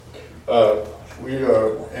We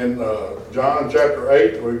are in John chapter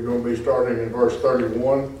 8. We're going to be starting in verse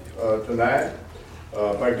 31 tonight.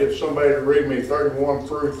 If I get somebody to read me 31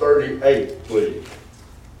 through 38, please.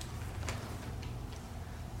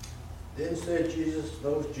 Then said Jesus to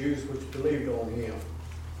those Jews which believed on him,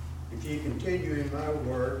 If ye continue in my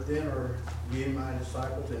word, then are ye my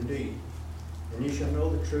disciples indeed, and ye shall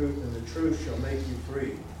know the truth, and the truth shall make you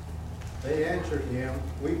free. They answered him,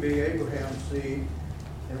 We be Abraham's seed,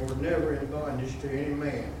 and were never in bondage to any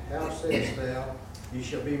man. How sayest thou, ye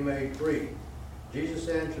shall be made free? Jesus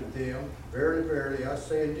answered them, Verily, verily, I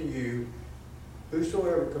say unto you,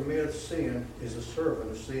 whosoever committeth sin is a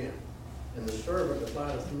servant of sin. And the servant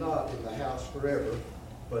abideth not in the house forever,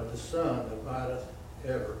 but the Son abideth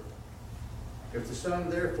ever. If the Son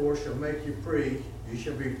therefore shall make you free, you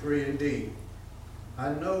shall be free indeed.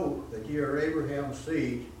 I know that ye are Abraham's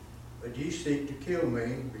seed, but ye seek to kill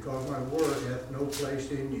me, because my word hath no place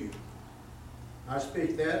in you. I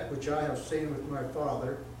speak that which I have seen with my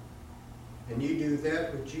Father, and ye do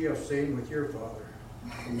that which ye have seen with your father.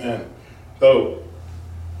 Amen. So,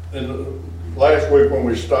 last week when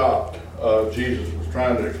we stopped, Jesus was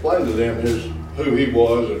trying to explain to them who he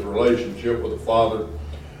was, his relationship with the Father.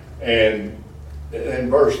 And in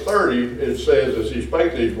verse 30, it says, as he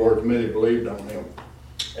spake these words, many believed on him.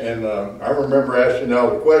 And I remember asking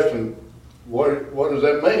y'all the question, what does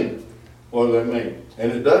that mean? What does that mean?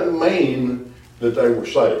 And it doesn't mean that they were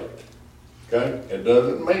saved. Okay? It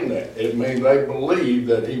doesn't mean that. It means they believed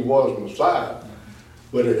that he was Messiah.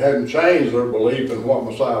 But it hadn't changed their belief in what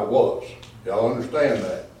Messiah was. Y'all understand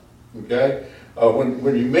that? Okay?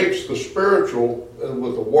 When you mix the spiritual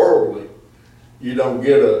with the worldly, you don't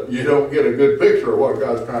get a good picture of what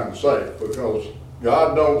God's trying to say, because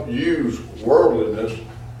God don't use worldliness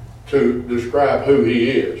to describe who he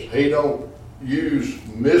is. He don't use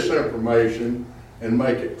misinformation and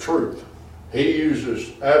make it truth. He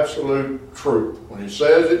uses absolute truth. When he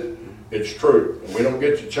says it, it's true. And we don't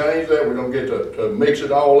get to change that. We don't get to mix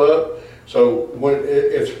it all up. So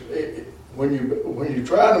when you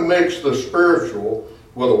try to mix the spiritual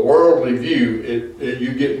with a worldly view,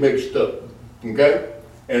 you get mixed up. Okay?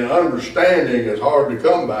 And understanding is hard to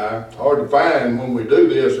come by. It's hard to find when we do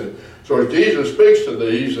this. And so as Jesus speaks to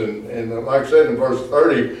these, and like I said in verse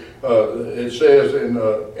 30, it says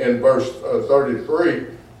in verse 33,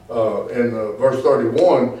 in verse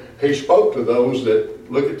 31, he spoke to those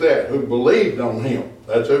that, look at that, who believed on him.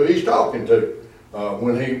 That's who he's talking to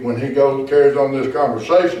when he carries on this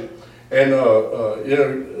conversation. And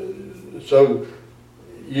so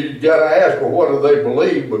you got to ask, well, what do they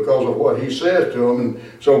believe because of what he says to them? And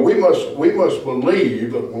so we must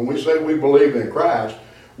believe, when we say we believe in Christ,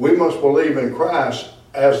 we must believe in Christ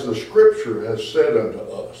as the Scripture has said unto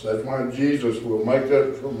us. That's why Jesus will make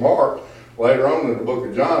that remark later on in the book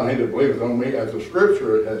of John. He that believeth on me, as the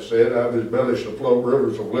Scripture has said, out of his belly shall flow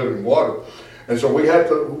rivers of living water. And so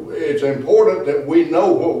it's important that we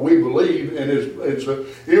know what we believe. And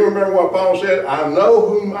you remember what Paul said? I know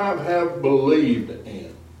whom I have believed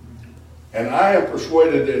in, and I am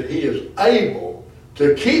persuaded that he is able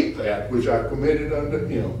to keep that which I committed unto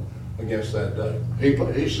him against that day.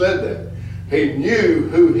 He said that. He knew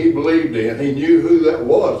who he believed in. He knew who that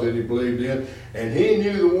was that he believed in. And he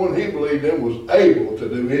knew the one he believed in was able to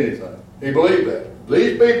do anything. He believed that.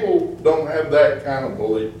 These people don't have that kind of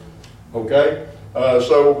belief. Okay?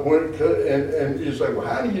 So you say, well,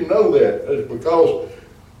 how do you know that? It's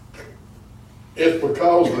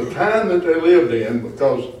because the time that they lived in,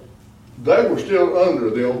 because they were still under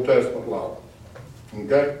the Old Testament law.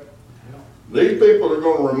 Okay? These people are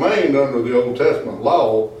going to remain under the Old Testament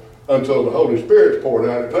law until the Holy Spirit's poured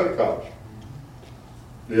out at Pentecost.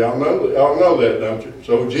 Y'all know that, don't you?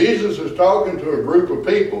 So Jesus is talking to a group of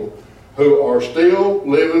people who are still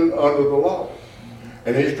living under the law.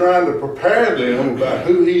 And he's trying to prepare them about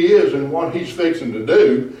who he is and what he's fixing to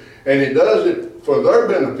do. And he does it for their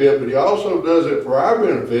benefit, but he also does it for our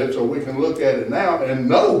benefit, so we can look at it now and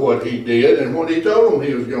know what he did and what he told them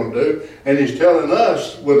he was going to do. And he's telling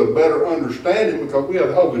us with a better understanding, because we have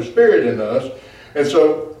the Holy Spirit in us. And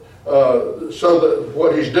so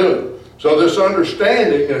what he's doing. So this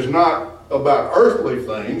understanding is not about earthly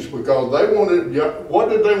things, because what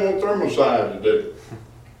did they want their Messiah to do?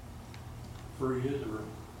 Free Israel.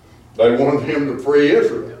 They wanted him to free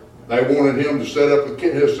Israel. They wanted him to set up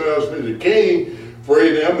himself as a king,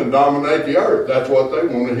 free them, and dominate the earth. That's what they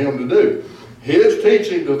wanted him to do. His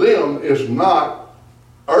teaching to them is not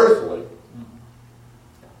earthly.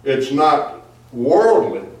 It's not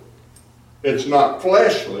worldly. It's not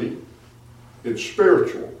fleshly. It's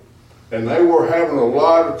spiritual. And they were having a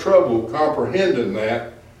lot of trouble comprehending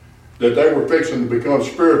that, that they were fixing to become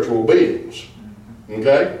spiritual beings.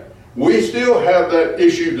 Okay? We still have that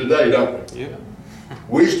issue today, don't we? Yeah.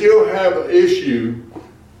 We still have an issue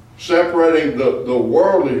separating the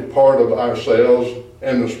worldly part of ourselves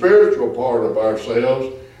and the spiritual part of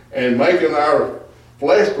ourselves, and making our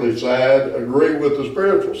fleshly side agree with the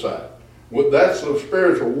spiritual side. Well, that's the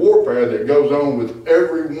spiritual warfare that goes on with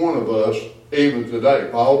every one of us even today.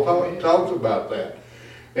 Paul talks about that.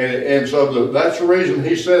 And so that's the reason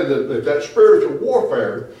he said that spiritual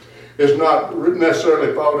warfare is not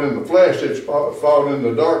necessarily fought in the flesh, it's fought in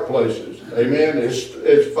the dark places. Amen?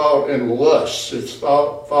 It's fought in lust, it's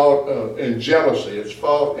fought in jealousy, it's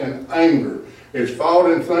fought in anger, it's fought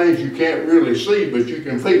in things you can't really see, but you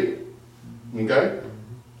can feel. Okay?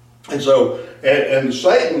 And so, and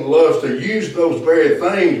Satan loves to use those very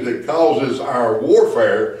things that causes our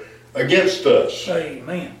warfare against us.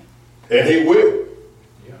 Amen. And he will.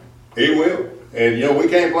 Yeah. He will. And you know, we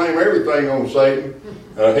can't blame everything on Satan.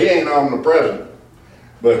 He ain't omnipresent.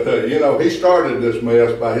 But you know, he started this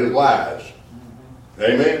mess by his lies.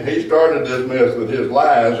 Amen. He started this mess with his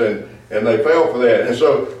lies, and they fell for that. And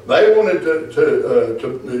so they wanted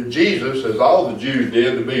to Jesus, as all the Jews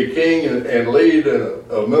did, to be king and lead in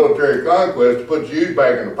a military conquest, to put Jews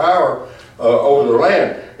back into power over their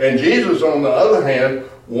land. And Jesus, on the other hand,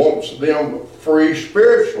 wants them free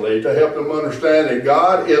spiritually, to help them understand that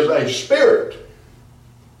God is a spirit.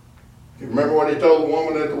 You remember what he told the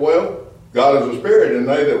woman at the well? God is a spirit, and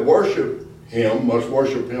they that worship him must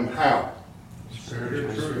worship him how?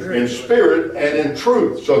 In spirit and in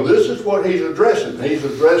truth. So this is what he's addressing. He's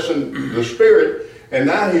addressing the spirit, and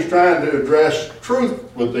now he's trying to address truth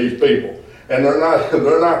with these people. And they're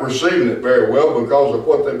not receiving it very well because of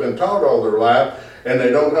what they've been taught all their life, and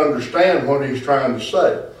they don't understand what he's trying to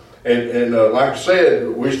say. And like I said,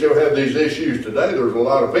 we still have these issues today. There's a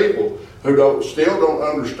lot of people who still don't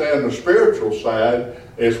understand the spiritual side.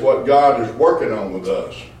 It's what God is working on with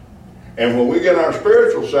us. And when we get our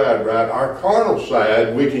spiritual side right, our carnal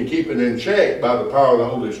side, we can keep it in check by the power of the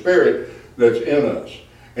Holy Spirit that's in us.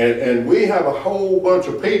 And we have a whole bunch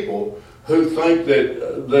of people who think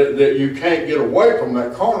that you can't get away from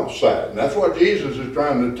that carnal side. And that's what Jesus is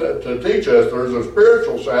trying to teach us. There's a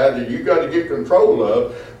spiritual side that you've got to get control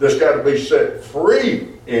of, that's got to be set free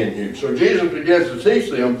in you. So Jesus begins to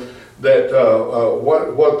teach them that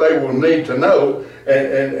what they will need to know.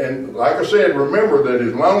 And like I said, remember that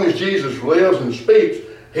as long as Jesus lives and speaks,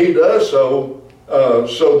 he does so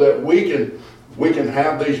that we can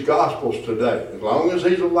have these gospels today. As long as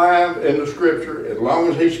he's alive in the scripture, as long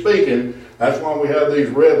as he's speaking, that's why we have these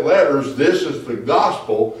red letters. This is the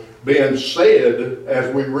gospel being said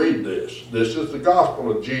as we read this. This is the gospel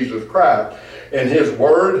of Jesus Christ and his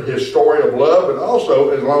word, his story of love, and also,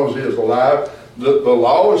 as long as he is alive, the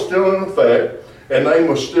law is still in effect, and they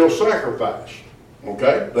must still sacrifice.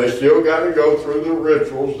 Okay? They still got to go through the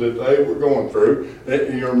rituals that they were going through.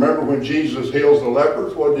 And you remember when Jesus heals the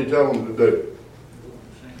lepers, what did he tell them to do?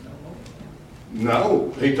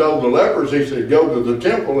 No, he told the lepers, he said, go to the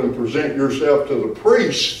temple and present yourself to the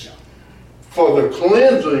priest for the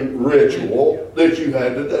cleansing ritual that you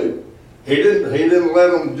had to do. He didn't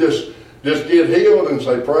let them just get healed and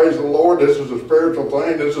say, praise the Lord, this is a spiritual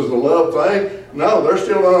thing, this is a love thing. No, they're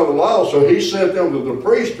still under the law, so he sent them to the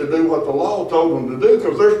priest to do what the law told them to do,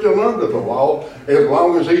 because they're still under the law as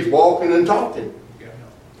long as he's walking and talking.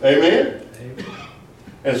 Amen? Amen.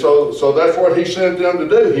 And so that's what he sent them to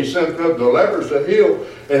do. He sent them the lepers to heal,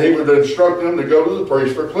 and he would instruct them to go to the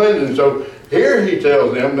priest for cleansing. So here he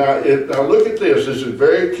tells them, now look at this is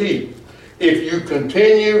very key. If you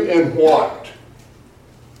continue in what?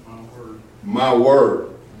 My word.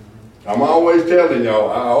 I'm always telling y'all,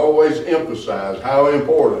 I always emphasize how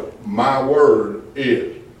important my word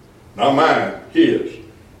is. Not mine, his.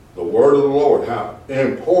 The word of the Lord, how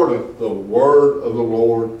important the word of the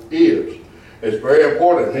Lord is. It's very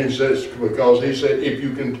important, he says, because he said, if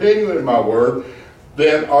you continue in my word,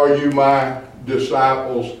 then are you my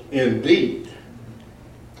disciples indeed.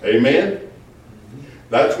 Amen?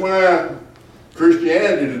 That's why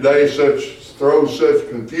Christianity today throws such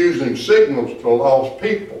confusing signals to lost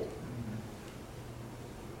people.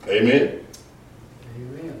 Amen?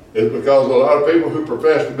 Amen. It's because a lot of people who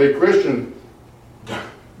profess to be Christians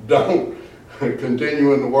don't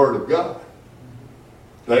continue in the Word of God.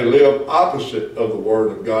 They live opposite of the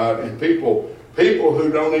Word of God, and people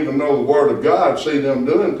who don't even know the Word of God see them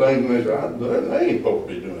doing things, and they say, they ain't supposed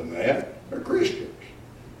to be doing that. They're Christians.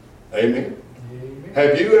 Amen? Amen.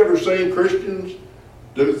 Have you ever seen Christians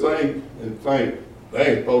do things and think they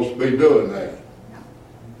ain't supposed to be doing that?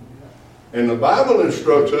 And the Bible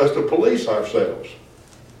instructs us to police ourselves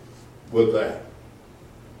with that.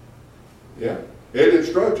 Yeah. It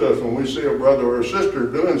instructs us when we see a brother or a sister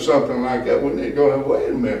doing something like that, we need to go, wait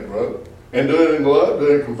a minute, brother. And do it in love, do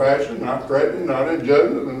it in compassion, not threatening, not in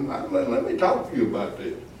judgment, and let me talk to you about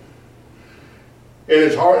this. And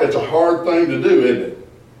it's hard. It's a hard thing to do, isn't it?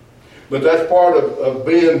 But that's part of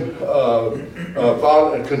being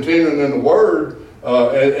continuing in the Word.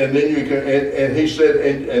 And then you can. And he said,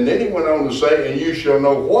 and then he went on to say, and you shall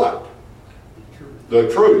know what? The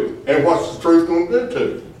truth. And what's the truth going to do to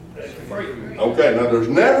you? Okay. Now, there's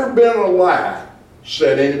never been a lie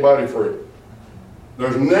set anybody free.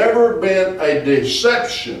 There's never been a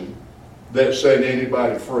deception that set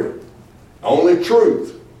anybody free. Only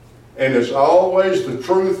truth. And it's always the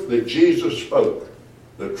truth that Jesus spoke.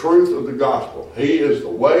 The truth of the gospel. He is the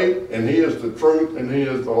way, and He is the truth, and He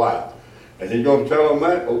is the life. And He's going to tell them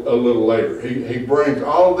that a little later. He brings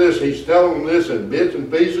all this, He's telling them this in bits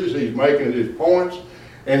and pieces. He's making His points.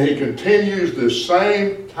 And He continues this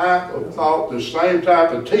same type of thought, this same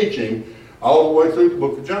type of teaching all the way through the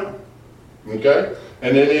book of John. Okay?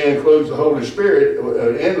 And then He includes the Holy Spirit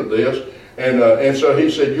into this. And so He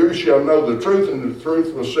said, you shall know the truth, and the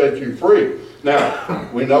truth will set you free. Now,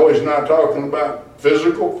 we know He's not talking about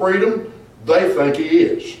physical freedom. They think He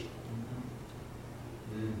is.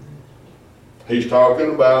 He's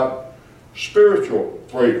talking about spiritual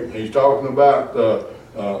freedom. He's talking about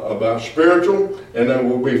spiritual, and they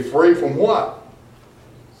will be free from what?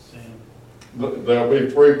 Sin. They'll be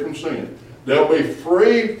free from sin. They'll be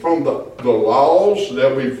free from the laws.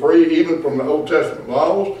 They'll be free even from the Old Testament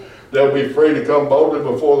laws. They'll be free to come boldly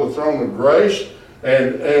before the throne of grace.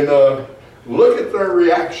 And look at their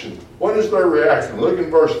reaction. What is their reaction? Look in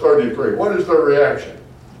verse 33. What is their reaction?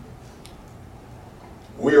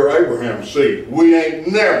 We are Abraham's seed. We ain't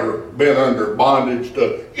never been under bondage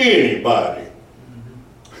to anybody.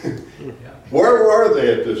 Where were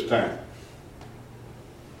they at this time?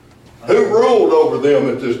 Who ruled over them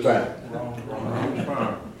at this time?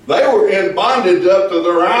 They were in bondage up to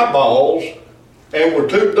their eyeballs and were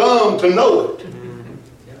too dumb to know it.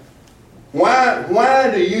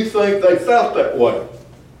 Why do you think they felt that way?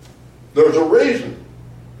 There's a reason.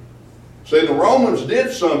 See, the Romans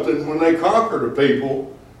did something when they conquered a people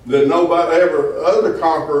that nobody other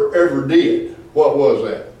conqueror ever did. What was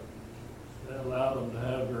that? They allowed them to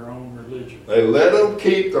have their own religion. They let them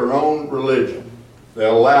keep their own religion. They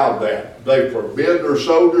allowed that. They forbid their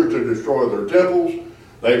soldiers to destroy their temples.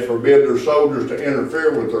 They forbid their soldiers to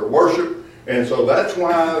interfere with their worship. And so that's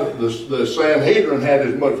why the Sanhedrin had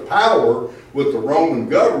as much power with the Roman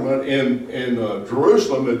government in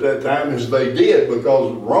Jerusalem at that time as they did,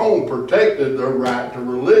 because Rome protected their right to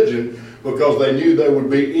religion, because they knew they would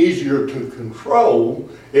be easier to control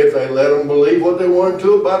if they let them believe what they wanted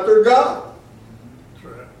to about their God. That's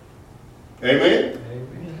right. Amen?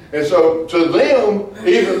 Amen. And so to them,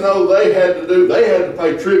 even though they had to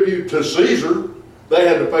pay tribute to Caesar, they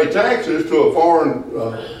had to pay taxes to a foreign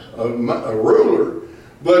a ruler,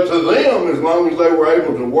 but to them, as long as they were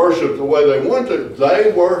able to worship the way they wanted,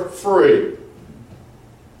 they were free.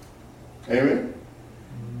 Amen?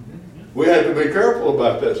 We have to be careful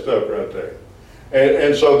about that stuff right there.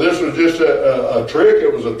 And so this was just a trick.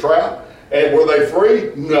 It was a trap. And were they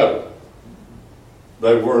free? No.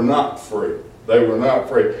 They were not free. They were not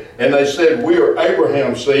free. And they said, we are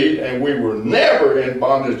Abraham's seed, and we were never in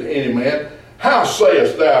bondage to any man. How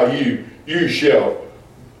sayest thou, you shall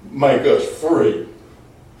make us free?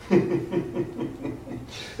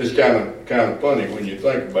 It's kind of funny when you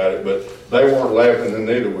think about it, but they weren't laughing, and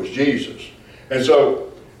neither was Jesus. And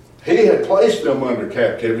so He had placed them under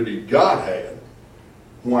captivity. God had.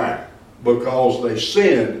 Why? Because they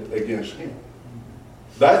sinned against Him.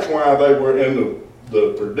 That's why they were in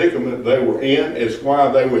the predicament they were in. It's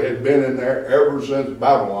why they had been in there ever since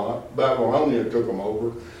Babylonia took them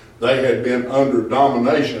over. They had been under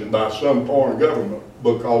domination by some foreign government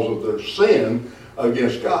because of their sin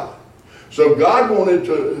against God. So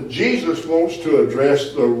Jesus wants to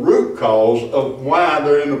address the root cause of why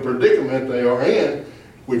they're in the predicament they are in,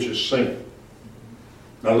 which is sin.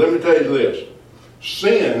 Now let me tell you this.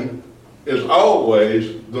 Sin is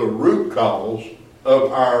always the root cause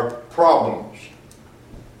of our problems.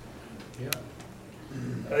 Yeah.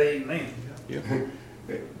 Amen. Yeah.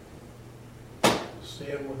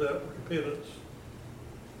 Sin without repentance.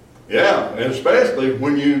 Yeah, and especially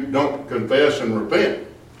when you don't confess and repent.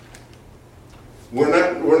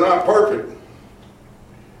 We're not perfect.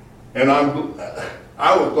 And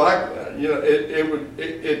I would like,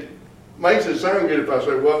 it makes it sound good if I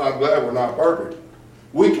say, well, I'm glad we're not perfect.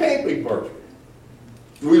 We can't be perfect.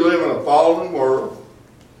 We live in a fallen world.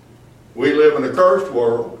 We live in a cursed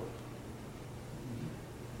world.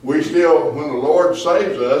 we still, when the Lord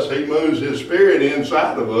saves us, He moves His Spirit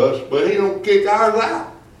inside of us, but He don't kick ours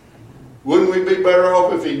out. Wouldn't we be better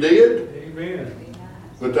off if He did? Amen.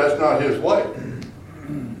 But that's not His way.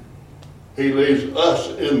 He leaves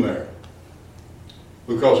us in there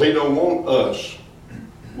because He don't want us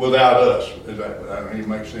without us. Is that don't even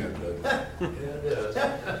make sense, does it? Yeah, it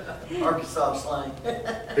does. Arkansas slang.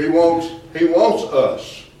 He wants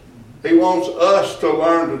us. He wants us to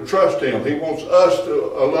learn to trust Him. He wants us to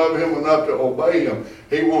love Him enough to obey Him.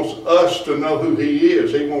 He wants us to know who He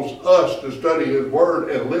is. He wants us to study His Word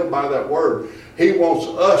and live by that Word. He wants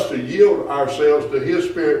us to yield ourselves to His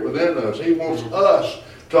Spirit within us. He wants us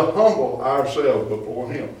to humble ourselves before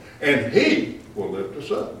Him. And He will lift us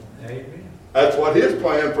up. Amen. That's what His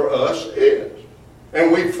plan for us is.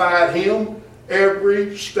 And we fight Him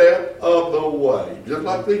every step of the way, just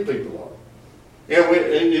like these people are.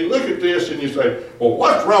 And you look at this and you say, well,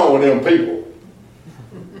 what's wrong with them people?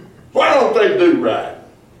 Why don't they do right?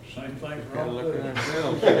 Same thing's Gotta wrong look with at it.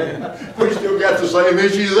 ourselves. We still got the same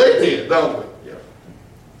issues they did, don't we?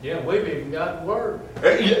 Yeah, we've even got the word.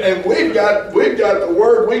 And we've got the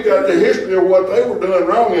word, we got the history of what they were doing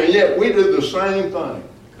wrong, and yet we do the same thing.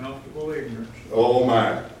 Comfortable ignorance. Oh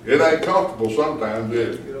my, it ain't comfortable sometimes,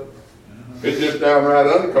 is it? Yep. It's just downright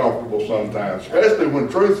uncomfortable sometimes, especially when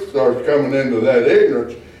truth starts coming into that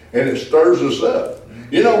ignorance and it stirs us up.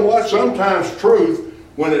 You know what? Sometimes truth,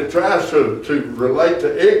 when it tries to relate to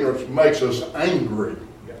ignorance, makes us angry.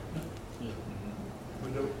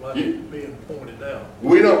 We don't like it being pointed out.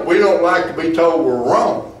 We don't like to be told we're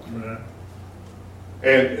wrong. Right.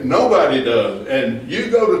 And nobody does. And you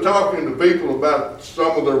go to talking to people about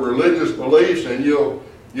some of their religious beliefs and you'll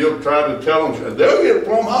try to tell them, they'll get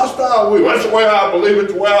plumb hostile with you. That's the way I believe it,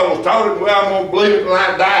 the way I was taught it, the way I'm going to believe it when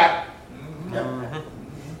I die.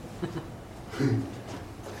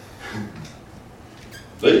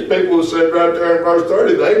 These people who said right there in verse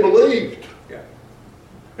 30, they believed. Yeah.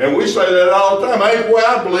 And we say that all the time, ain't the way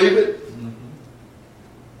I believe it.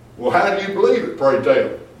 Well, how do you believe it, pray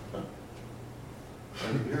tell?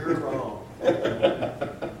 You're wrong.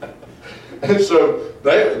 And so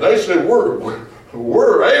they said,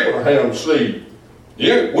 we're Abraham's seed.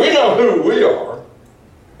 We know who we are,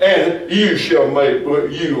 and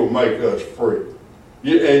you will make us free.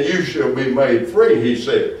 And you shall be made free, he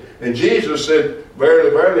said. And Jesus said,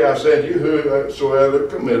 verily, verily, I say to you, whosoever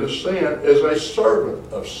committeth sin is a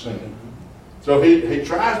servant of sin. So he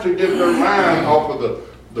tries to get their mind off of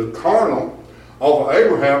the carnal, off of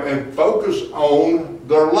Abraham, and focus on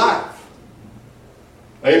their life.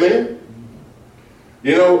 Amen?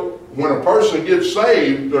 You know, when a person gets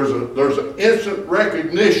saved, there's an instant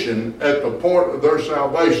recognition at the point of their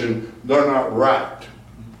salvation they're not right.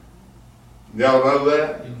 Y'all know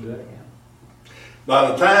that? Exactly.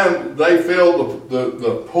 By the time they feel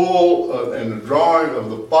the pull and the drawing of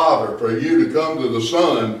the Father for you to come to the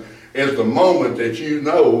Son is the moment that you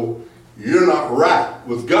know you're not right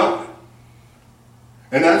with God.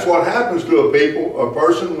 And that's what happens to a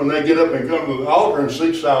person when they get up and come to the altar and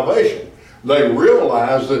seek salvation. They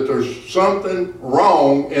realize that there's something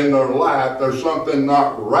wrong in their life. There's something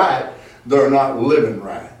not right. They're not living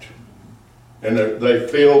right. And they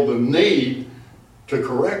feel the need to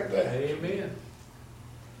correct that. Amen.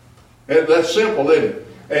 And that's simple, isn't it?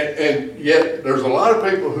 And yet there's a lot of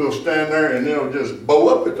people who will stand there and they'll just bow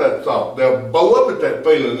up at that thought. They'll bow up at that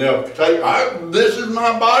feeling. They'll say, this is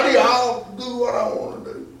my body. I'll do what I want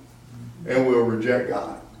to do. And we'll reject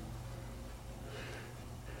God.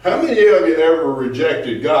 How many of you ever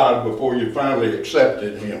rejected God before you finally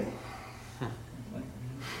accepted Him?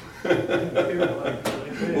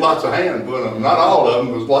 Lots of hands put up. Not all of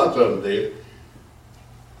them, but lots of them did.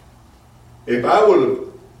 If I would have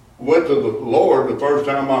went to the Lord the first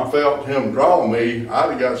time I felt Him draw me,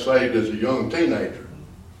 I'd have got saved as a young teenager.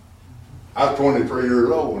 I was 23 years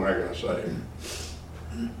old when I got saved.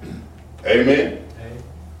 Amen?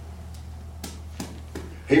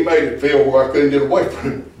 He made it feel where I couldn't get away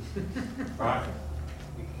from Him. Right.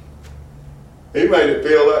 He made it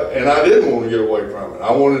feel that, and I didn't want to get away from it.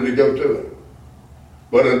 I wanted to go to Him.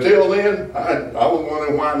 But until then, I was one of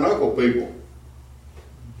them white knuckle people.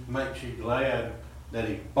 Makes you glad that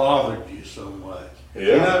He bothered you so much. Yeah.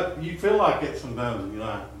 You know, you feel like it sometimes, and you're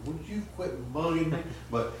like, would you quit bugging me?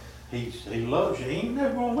 But He loves you. He ain't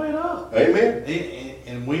never going to let up. Amen.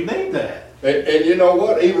 And we need that. And you know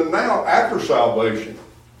what? Even now, after salvation,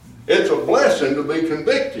 it's a blessing to be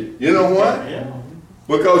convicted. You know what? Yeah.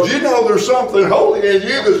 Because you know there's something holy in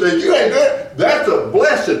you that says you ain't that. That's a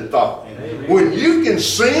blessed thought. Amen. When you can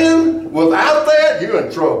sin without that, you're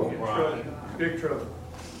in trouble. Right. Big trouble.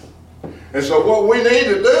 And so what we need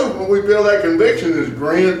to do when we feel that conviction is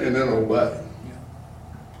grin and then obey.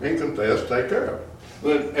 And confess, take care of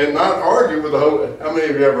it. And not argue with the Holy. How many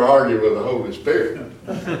of you ever argue with the Holy Spirit?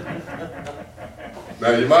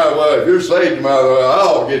 Now you might well, if you're saved, you might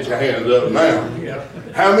well, get your hands up now.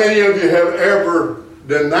 How many of you have ever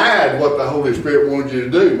denied what the Holy Spirit wanted you to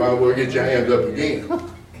do? You might well get your hands up again.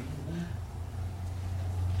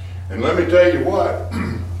 And let me tell you what,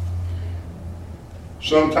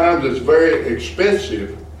 sometimes it's very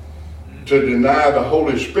expensive to deny the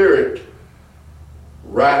Holy Spirit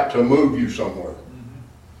right to move you somewhere,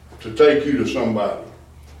 to take you to somebody.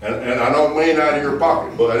 And I don't mean out of your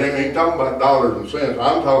pocket, but I ain't talking about dollars and cents.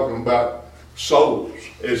 I'm talking about souls.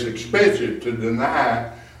 It's expensive to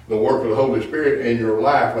deny the work of the Holy Spirit in your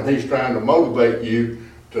life when He's trying to motivate you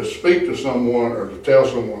to speak to someone or to tell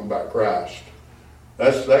someone about Christ.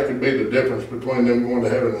 That could be the difference between them going to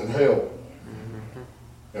heaven and hell.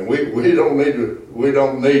 And we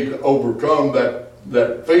don't need to overcome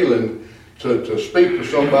that feeling to speak to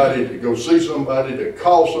somebody, to go see somebody, to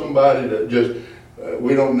call somebody, to just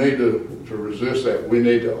we don't need to resist that. We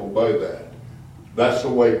need to obey that. That's the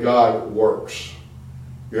way God works.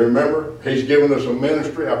 You remember? He's given us a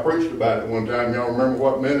ministry. I preached about it one time. Y'all remember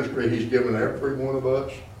what ministry He's given every one of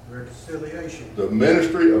us? Reconciliation. The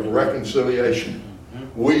ministry of reconciliation.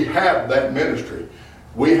 We have that ministry.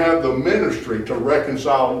 We have the ministry to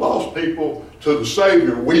reconcile lost people to the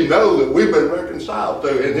Savior. We know that we've been reconciled to.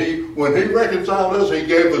 And when He reconciled us, He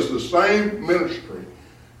gave us the same ministry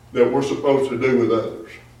that we're supposed to do with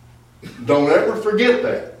others. Don't ever forget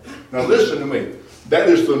that. Now listen to me. That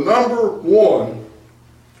is the number one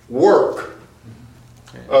work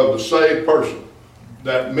of the saved person,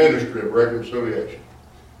 that ministry of reconciliation.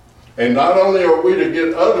 And not only are we to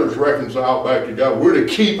get others reconciled back to God, we're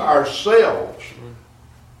to keep ourselves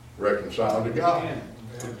reconciled to God.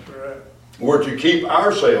 That's right. We're to keep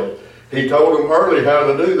ourselves. He told them early how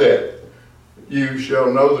to do that. You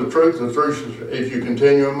shall know the truth if you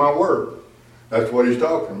continue in my word. That's what He's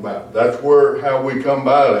talking about. That's how we come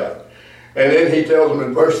by that. And then He tells them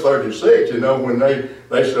in verse 36, when they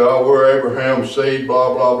said, oh, we're Abraham's seed,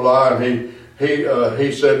 blah, blah, blah. And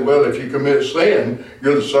he said, well, if you commit sin,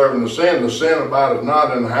 you're the servant of sin. The sin abideth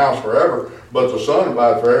not in the house forever, but the Son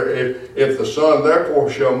abideth forever. If the Son therefore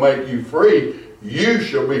shall make you free, you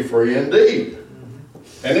shall be free indeed.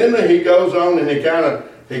 And then He goes on and he kind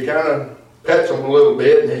of pets them a little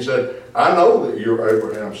bit, and He said, I know that you're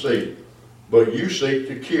Abraham's seed, but you seek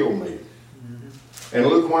to kill me. And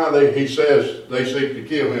look why He says they seek to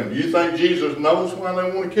kill Him. Do you think Jesus knows why they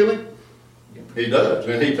want to kill Him? He does.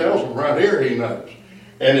 And He tells them right here He knows.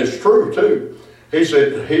 And it's true too. He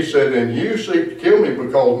said, and you seek to kill me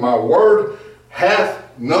because my word hath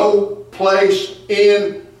no place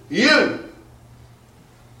in you.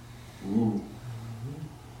 Ooh.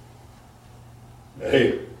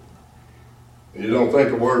 Hey, you don't think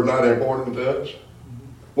the word's not important to us?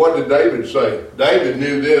 What did David say? David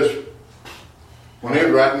knew this when he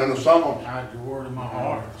was writing in the Psalms. Hide your word in my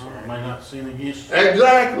heart, so I may not sin against you.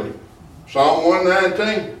 Exactly. Psalm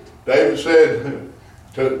 119, David said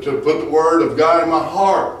to put the word of God in my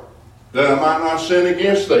heart, that I might not sin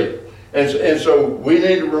against thee. And so we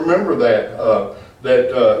need to remember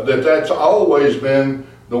that's always been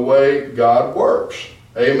the way God works.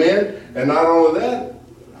 Amen? And not only that,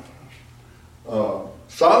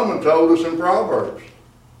 Solomon told us in Proverbs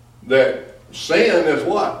that sin is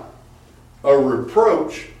what? A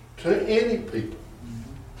reproach to any people.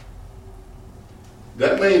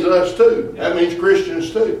 That means us too. That means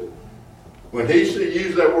Christians too. When he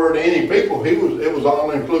used that word any people, it was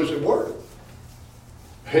all inclusive word.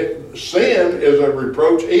 Sin is a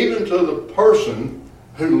reproach even to the person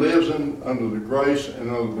who lives under the grace and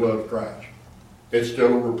under the blood of Christ. It's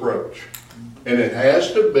still a reproach. And it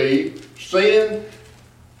has to be sin,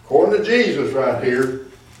 according to Jesus right here,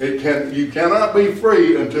 you cannot be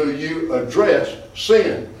free until you address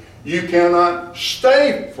sin. You cannot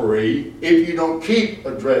stay free if you don't keep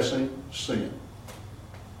addressing sin.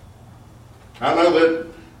 I know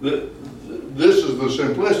that this is the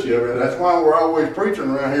simplicity of it. That's why we're always preaching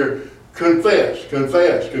around here, confess,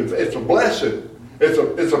 confess, confess. It's a blessing.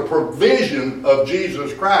 It's a provision of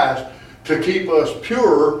Jesus Christ to keep us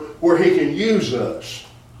pure where He can use us.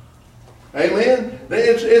 Amen?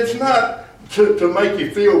 It's not to make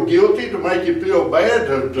you feel guilty, to make you feel bad,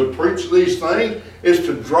 to preach these things. It's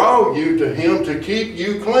to draw you to Him, to keep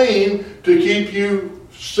you clean, to keep you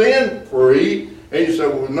sin-free. And you say,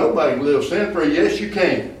 well, nobody lives sin-free. Yes, you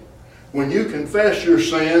can. When you confess your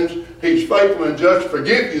sins, He's faithful and just to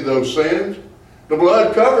forgive you those sins. The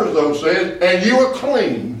blood covers those sins, and you are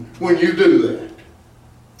clean when you do that.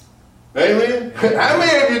 Amen? How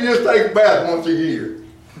many of you just take a bath once a year?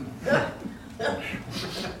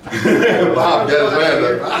 Bob got his hand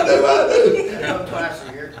up. I do. Twice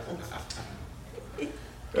a year.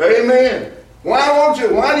 Amen. Why do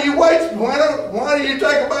you wait? Why do you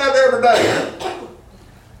take a bath every day?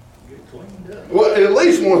 Get cleaned up. Well, at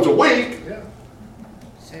least once a week. Yeah.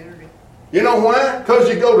 Saturday. You know why? Because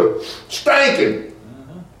you go to stinking.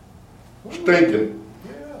 Stinking.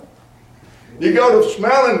 Yeah. You go to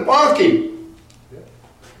smelling funky.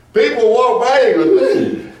 People walk by you and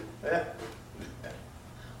go, "Ugh."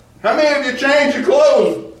 How many of you change your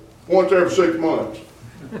clothes once every 6 months?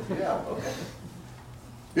 Yeah.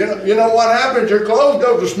 You know what happens? Your clothes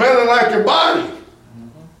go to smelling like your body.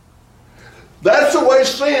 That's the way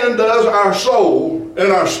sin does our soul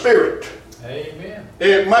and our spirit. Amen.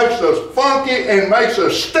 It makes us funky and makes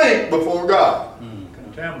us stink before God.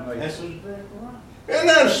 Contaminated. That's exactly right. Isn't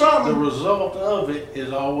that The something? result of it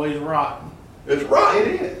is always rotten. It's rotten.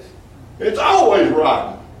 It is. It's always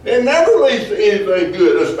rotten. It never leads to anything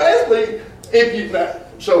good, especially if you.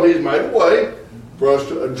 So He's made a way for us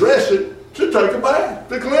to address it, to take a bath,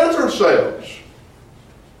 to cleanse ourselves,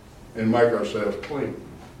 and make ourselves clean.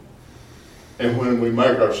 And when we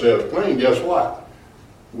make ourselves clean, guess what?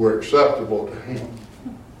 We're acceptable to Him.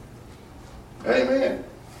 Amen.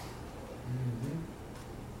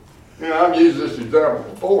 You know, I've used this example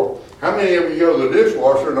before. How many of you go to the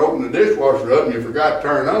dishwasher and open the dishwasher up and you forgot to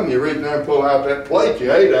turn it on, and you reach down and pull out that plate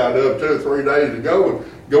you ate out of 2 or 3 days ago and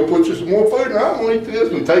go put you some more food, and I'm going to eat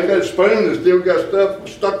this, and take that spoon and still got stuff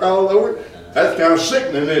stuck all over it? That's kind of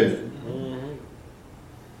sickening, isn't it?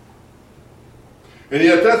 And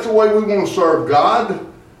yet that's the way we want to serve God.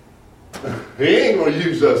 He ain't going to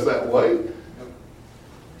use us that way.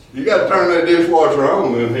 You got to turn that dishwasher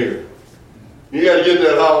on in here. You got to get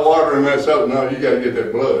that hot water and that soap. No, you got to get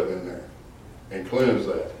that blood in there and cleanse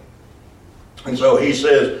that. And so he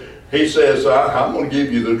says, I'm going to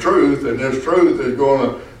give you the truth, and this truth is going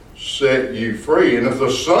to set you free. And if the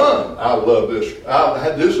Son, I love this.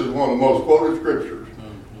 This is one of the most quoted scriptures.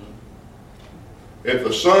 If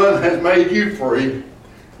the Son has made you free,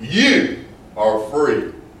 you are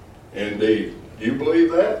free indeed. Do you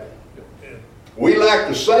believe that? We like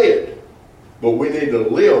to say it, but we need to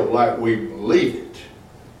live like we believe it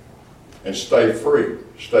and stay free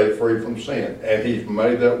from sin. And He's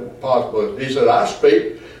made that possible. He said, I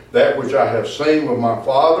speak that which I have seen with my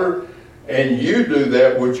Father, and you do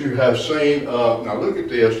that which you have seen of, now look at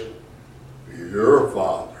this, your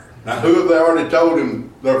Father. Now who have they already told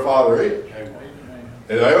him their father is?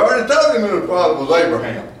 And they already told him their father was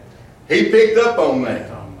Abraham. He picked up on that.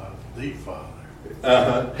 Talking about the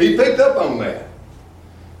Father. He picked up on that.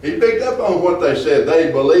 He picked up on what they said.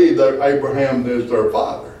 They believed that Abraham is their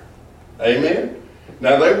father. Amen?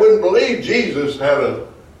 Now they wouldn't believe Jesus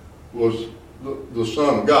was the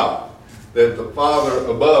Son of God, that the Father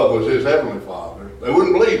above was His Heavenly Father. They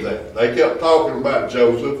wouldn't believe that. They kept talking about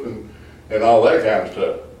Joseph and all that kind of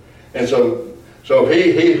stuff. And so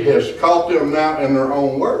he has caught them now in their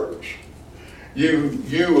own words. You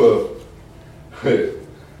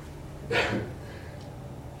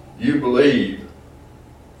believe,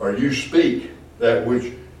 or you speak that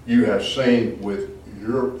which you have seen with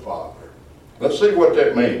your Father. Let's see what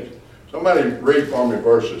that means. Somebody read for me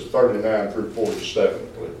verses 39 through 47,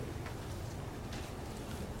 please.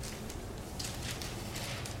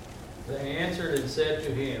 They answered and said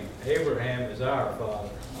to him, Abraham is our father.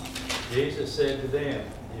 Jesus said to them,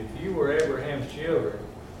 if you were Abraham's children,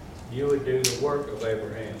 you would do the work of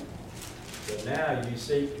Abraham. But now you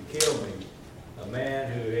seek to kill me, a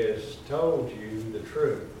man who has told you the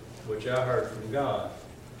truth, which I heard from God.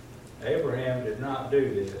 Abraham did not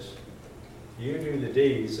do this. You do the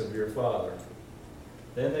deeds of your father.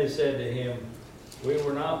 Then they said to him, we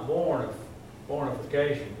were not born of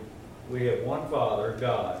fornication. We have one Father,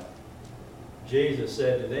 God. Jesus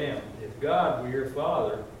said to them, if God were your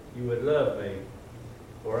Father, you would love me,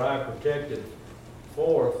 for I protected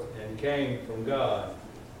forth and came from God,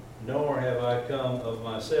 nor have I come of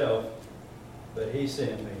myself, but He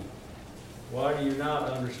sent me. Why do you not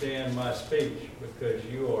understand my speech? Because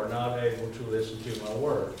you are not able to listen to my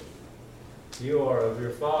word. You are of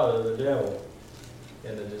your father, the devil,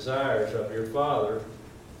 and the desires of your father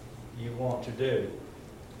you want to do.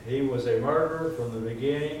 He was a murderer from the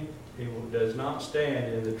beginning. He does not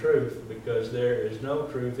stand in the truth, because there is no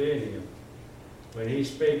truth in him. When he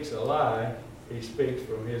speaks a lie, he speaks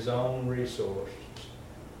from his own resources,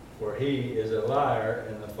 for he is a liar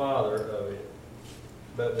and the father of it.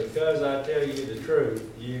 But because I tell you the truth,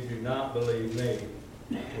 you do not believe me.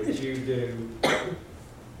 Which you do,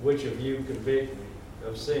 which of you convict me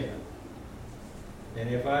of sin? And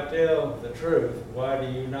if I tell the truth, why do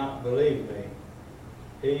you not believe me?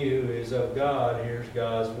 He who is of God hears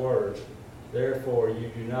God's words. Therefore you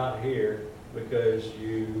do not hear, because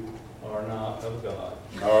you are not of God.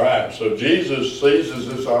 All right, so Jesus seizes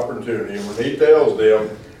this opportunity, and when he tells them,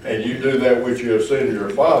 and you do that which you have seen to your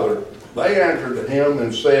father, they answered to him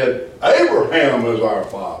and said, Abraham is our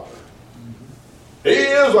father. He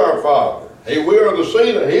is our father. We are the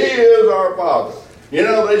seed of, he is our father. You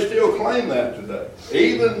know, they still claim that today.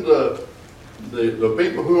 Even the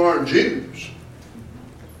people who aren't Jews.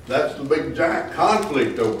 That's the big giant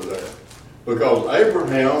conflict over there. Because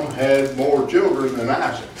Abraham had more children than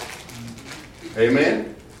Isaac.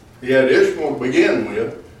 Amen? He had Ishmael to begin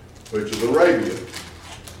with, which is Arabia.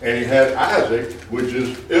 And he had Isaac, which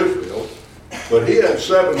is Israel. But he had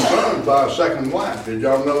 7 sons by a second wife. Did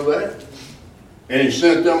y'all know that? And he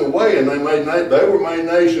sent them away, and they were made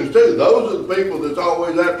nations too. Those are the people that's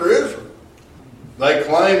always after Israel. They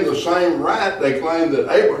claim the same right. They claim that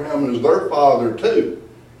Abraham is their father too.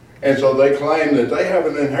 And so they claim that they have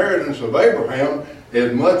an inheritance of Abraham,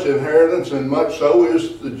 as much inheritance and much so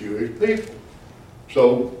is the Jewish people.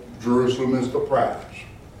 So Jerusalem is the prize.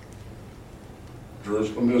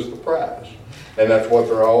 Jerusalem is the prize. And that's what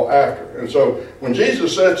they're all after. And so when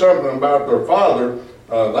Jesus said something about their father,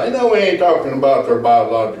 they know he ain't talking about their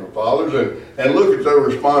biological fathers. And look at their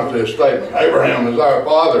response to his statement. Abraham is our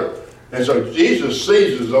father. And so Jesus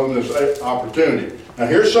seizes on this opportunity. Now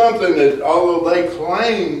here's something that although they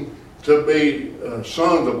claim to be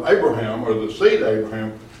sons of Abraham or the seed of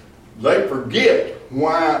Abraham, they forget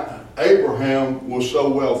why Abraham was so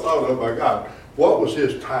well thought of by God. What was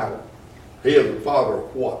his title? He is the father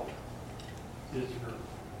of what? Israel.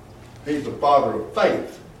 He's the father of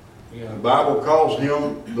faith. The Bible calls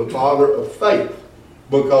him the father of faith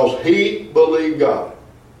because he believed God.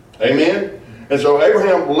 Amen? And so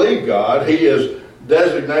Abraham believed God. He is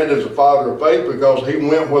designated as the father of faith because he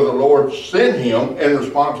went where the Lord sent him in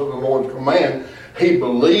response to the Lord's command. He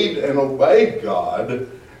believed and obeyed God. And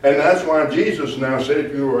that's why Jesus now said,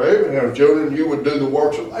 if you were Abraham's children, you would do the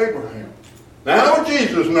works of Abraham. Now, how would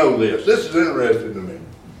Jesus know this? This is interesting to me.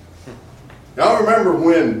 Y'all remember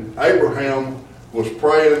when Abraham was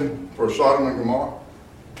praying for Sodom and Gomorrah?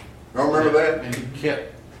 Y'all remember that? And he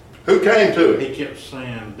kept Who came to it? He kept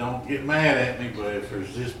saying, don't get mad at me, but if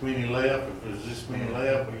there's this many left,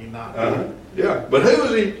 are you not good? Yeah, but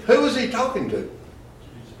who was he talking to?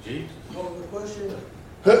 Jesus. What was the question?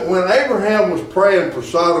 When Abraham was praying for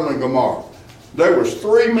Sodom and Gomorrah, there was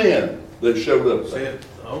 3 men that showed up there. Said,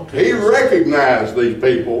 okay. He recognized these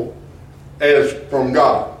people as from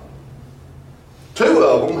God. 2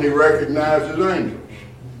 of them he recognized as angels.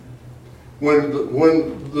 When the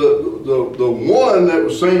one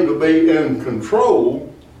that seemed to be in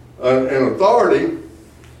control and authority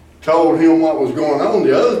told him what was going on,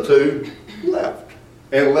 the other 2 left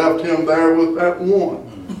and left him there with that one.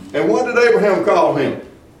 And what did Abraham call him?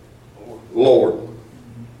 Lord.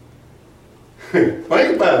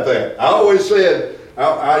 Think about that. I always said,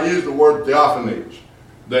 I use the word theophanies,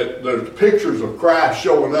 that there's pictures of Christ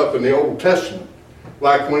showing up in the Old Testament.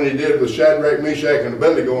 Like when he did with Shadrach, Meshach, and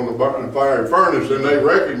Abednego in the fiery furnace, and they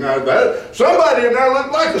recognized that somebody in there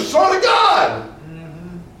looked like the Son of God.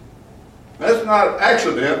 That's not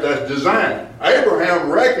accident, that's design. Abraham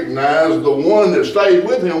recognized the one that stayed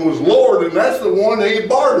with him was Lord, and that's the one he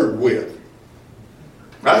bartered with.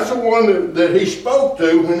 That's the one that he spoke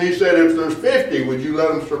to when he said, if there's 50, would you let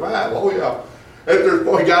them survive? Oh yeah. If there's,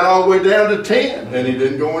 he got all the way down to 10, and he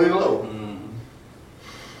didn't go any lower.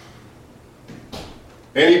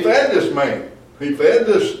 And he fed this man. He fed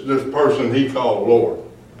this person he called Lord.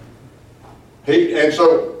 And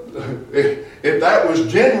so, if that was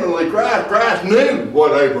genuinely Christ, Christ knew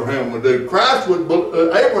what Abraham would do.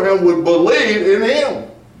 Abraham would believe in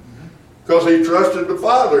him because he trusted the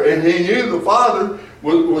Father, and he knew the Father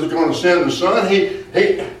was going to send the Son.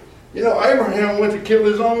 Abraham went to kill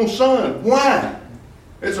his own son. Why?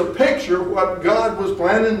 It's a picture of what God was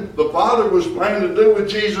planning, the Father was planning to do with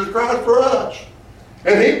Jesus Christ for us.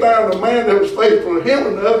 And he found a man that was faithful to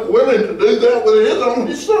him enough, willing to do that with his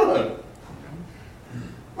only son.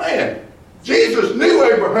 Man, Jesus knew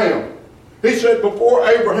Abraham. He said, before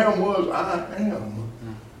Abraham was, I am.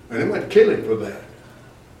 And he went to kill him for that.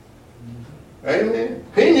 Amen.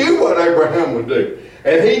 He knew what Abraham would do.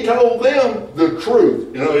 And he told them the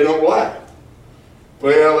truth. You know, he don't lie.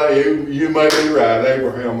 Well, you may be right.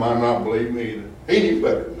 Abraham might not believe me either. He knew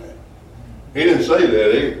better than that. He didn't say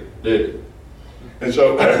that either, did he? And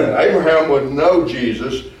so Abraham would know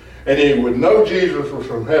Jesus, and he would know Jesus was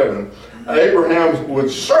from heaven. Abraham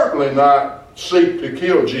would certainly not seek to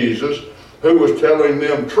kill Jesus, who was telling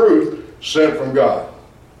them truth, sent from God.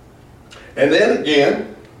 And then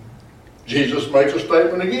again, Jesus makes a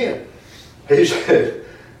statement again. He said,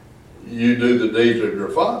 you do the deeds of your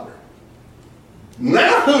father.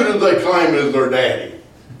 Now who do they claim is their daddy?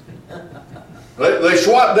 They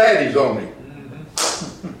swap daddies on me.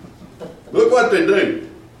 Look what they do.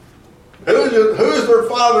 Who is their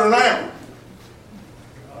father now?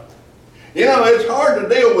 You know, it's hard to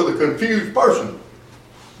deal with a confused person.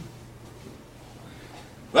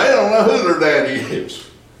 They don't know who their daddy is.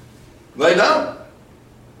 They don't.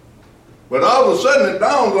 But all of a sudden it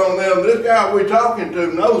dawns on them, this guy we're talking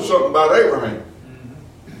to knows something about Abraham.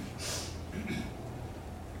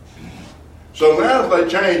 So now if they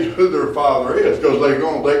change who their father is, because they're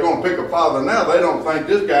going to pick a father now, they don't think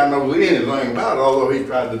this guy knows anything about it, although he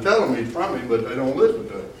tried to tell them he's from him, but they don't listen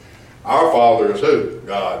to him. Our father is who?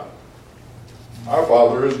 God. Our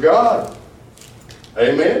father is God.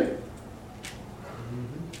 Amen?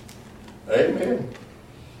 Amen.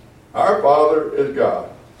 Our father is God.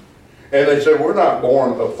 And they said, we're not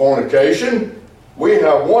born of fornication. We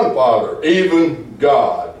have one Father, even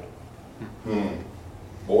God.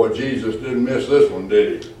 Boy, Jesus didn't miss this one,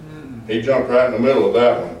 did he? He jumped right in the middle of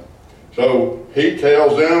that one. So he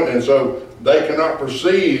tells them, and so they cannot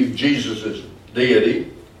perceive Jesus'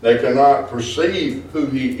 deity. They cannot perceive who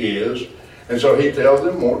he is. And so he tells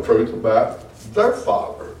them more truth about their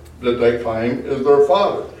father, that they claim is their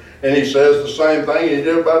father. And he says the same thing he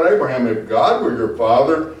did about Abraham. If God were your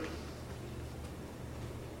father,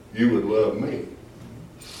 you would love me.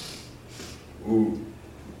 Ooh.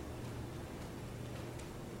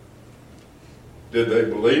 Did they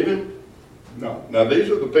believe him? No. Now these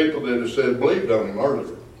are the people that have said believed on him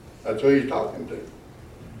earlier. That's who he's talking to.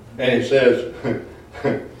 And he says,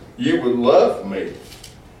 you would love me,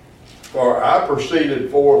 for I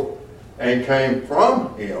proceeded forth and came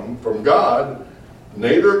from him, from God,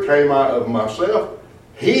 neither came I of myself.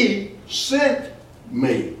 He sent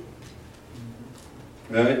me.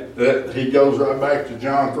 And he goes right back to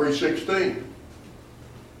John 3:16.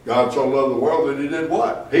 God so loved the world that he did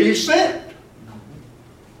what? He sent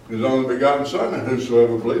his only begotten Son, and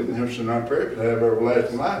whosoever believes in him shall not perish but have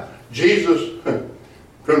everlasting life. Jesus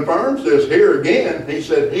confirms this here again. He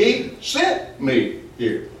said, he sent me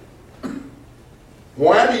here.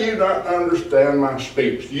 Why do you not understand my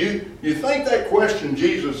speech? You think that question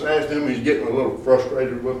Jesus asked him, he's getting a little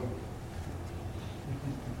frustrated with him?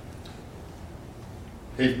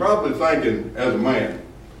 He's probably thinking, as a man,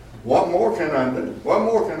 what more can I do? What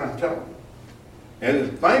more can I tell him?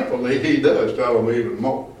 And thankfully, he does tell him even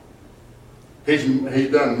more. He's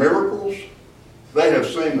done miracles. They have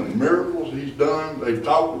seen the miracles he's done. They've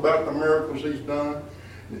talked about the miracles he's done.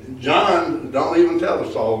 John don't even tell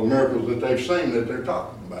us all the miracles that they've seen that they're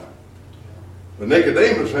talking about. But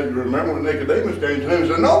Nicodemus, remember when Nicodemus came to him and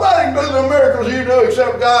said, nobody can do the miracles you do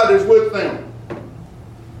except God is with them.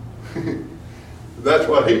 That's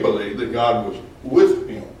what he believed, that God was with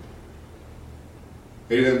him.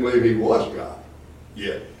 He didn't believe he was God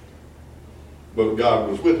yet. But God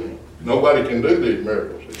was with him. Nobody can do these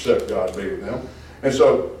miracles except God be with them. And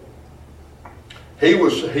so he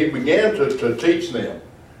began to teach them.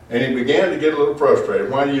 And he began to get a little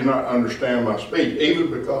frustrated. Why do you not understand my speech?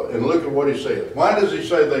 Even because, and look at what he says. Why does he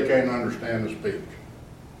say they can't understand the speech?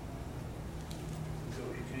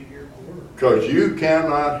 Because you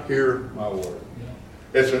cannot hear my word.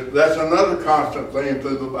 That's another constant theme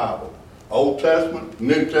through the Bible. Old Testament,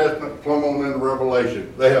 New Testament, plumb on into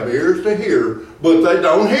Revelation. They have ears to hear, but they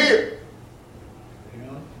don't hear. They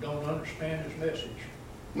don't understand his message.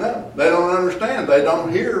 No, they don't understand. They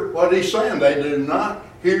don't hear what he's saying. They do not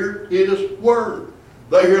hear his word.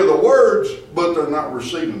 They hear the words, but they're not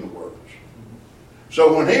receiving the words.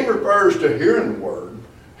 So when he refers to hearing the word,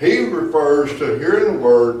 he refers to hearing the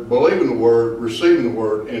word, believing the word, receiving the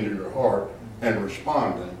word into your heart, and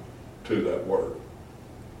responding to that word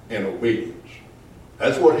in obedience.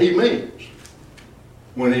 That's what he means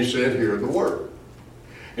when he said, hear the word.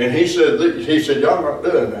 And he said, y'all not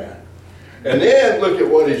doing that. And then look at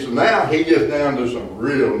what he said. Now he gets down to some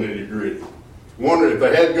real nitty gritty. Wonder if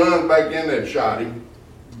they had guns back then, they'd shot him.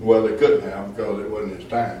 Well, they couldn't have because it wasn't his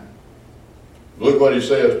time. Look what he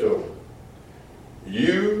says to them.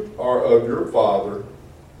 You are of your father,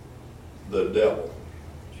 the devil.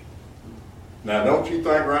 Now, don't you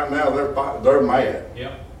think right now they're mad?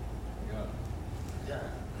 Yep.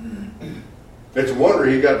 It's a wonder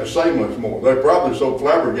he got to say much more. They're probably so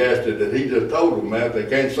flabbergasted that he just told them that they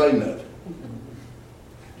can't say nothing.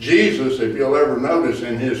 Jesus, if you'll ever notice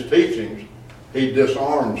in his teachings, he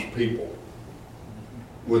disarms people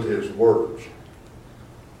with his words.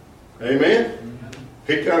 Amen?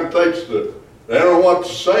 He kind of takes the They don't know what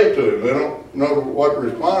to say to him. They don't know what to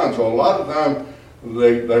respond. So a lot of times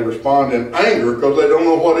they respond in anger because they don't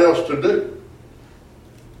know what else to do.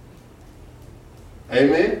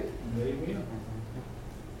 Amen? Amen.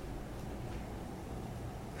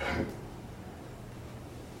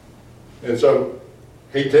 And so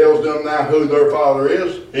he tells them now who their father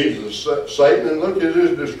is. He's Satan. And look at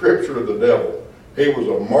his description of the devil. He was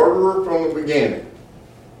a murderer from the beginning.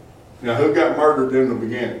 Now who got murdered in the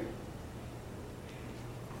beginning?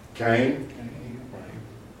 Cain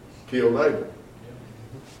killed Abel.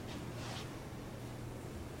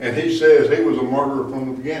 And he says he was a murderer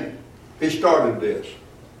from the beginning. He started this.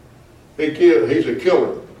 He's a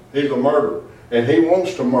killer. He's a murderer. And he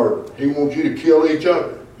wants to murder. He wants you to kill each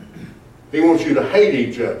other. He wants you to hate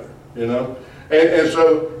each other, you know. And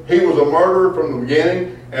so he was a murderer from the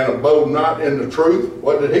beginning and abode not in the truth.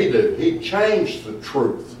 What did he do? He changed the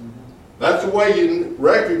truth. That's the way you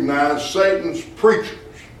recognize Satan's preachers.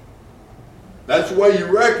 That's the way you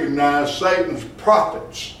recognize Satan's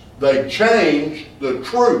prophets. They change the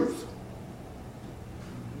truth.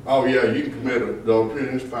 Oh yeah, you can commit adultery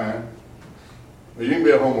and it's fine. You can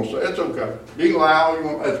be a homosexual, it's okay. You can lie all you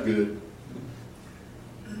want, that's good.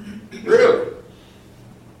 Really?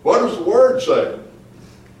 What does the word say?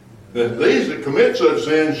 That these that commit such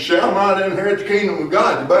sins shall not inherit the kingdom of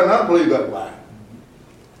God. You better not believe that lie.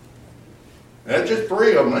 That's just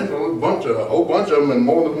 3 of them. There's a whole bunch of them in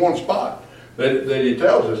more than one spot that he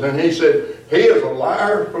tells us. And he said, he is a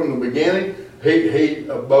liar from the beginning. He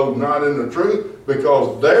abode not in the truth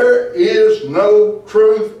because there is no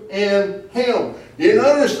truth in him. You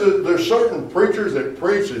notice that there's certain preachers that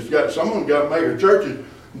preach, someone got mega churches,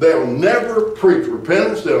 they'll never preach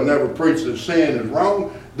repentance, they'll never preach that sin is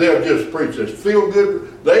wrong, they'll just preach this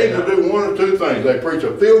feel-good. They either do one or two things. They preach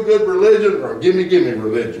a feel-good religion or a gimme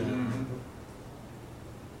religion.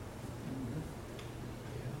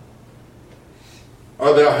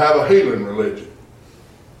 Or they'll have a healing religion,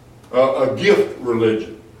 a gift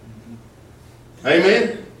religion.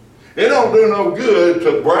 Amen? It don't do no good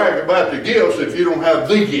to brag about the gifts if you don't have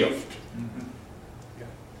the gift.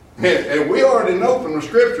 And we already know from the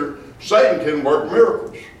scripture, Satan can work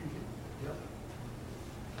miracles.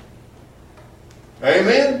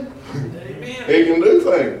 Amen? Amen. He can do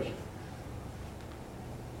things.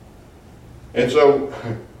 And so,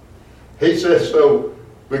 he says, so,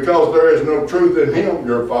 because there is no truth in him,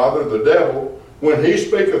 your father, the devil, when he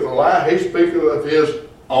speaketh a lie, he speaketh of his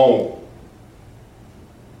own.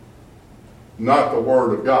 Not the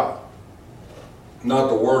word of God. Not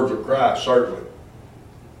the words of Christ, certainly.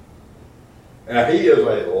 Now he is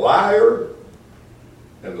a liar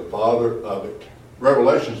and the father of it.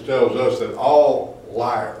 Revelations tells us that all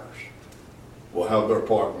liars will have their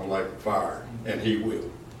part in the lake of fire, and he will.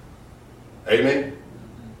 Amen?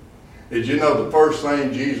 Did you know the first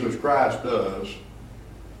thing Jesus Christ does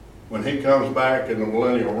when he comes back in the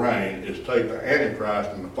millennial reign is take the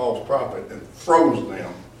Antichrist and the false prophet and throws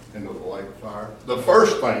them into the lake of fire? The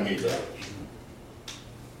first thing he does.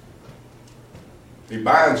 He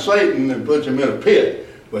binds Satan and puts him in a pit,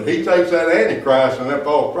 but he takes that Antichrist and that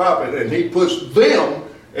false prophet and he puts them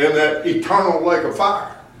in that eternal lake of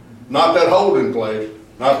fire. Not that holding place,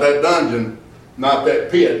 not that dungeon, not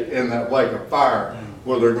that pit, in that lake of fire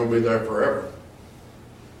where they're going to be there forever.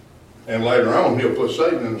 And later on, he'll put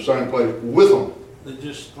Satan in the same place with them.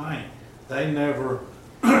 Just think, they never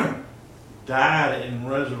died and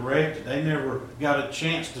resurrected. They never got a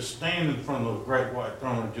chance to stand in front of the great white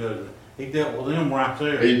throne of judgment. He dealt with them right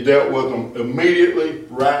there. He dealt with them immediately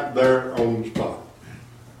right there on the spot.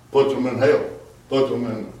 Puts them in hell. Puts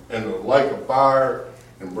them in the lake of fire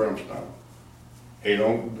and brimstone.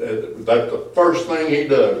 That's the first thing he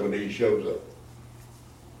does when he shows up.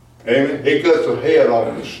 Amen. He cuts the head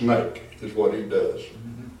off the snake is what he does.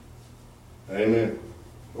 Amen.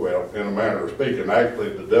 Well, in a manner of speaking, actually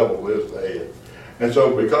the devil is the head. And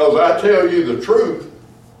so because I tell you the truth,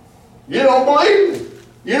 you don't believe me.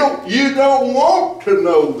 You don't want to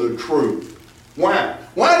know the truth. Why?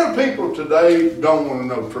 Why do people today don't want to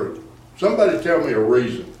know the truth? Somebody tell me a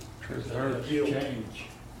reason. Change.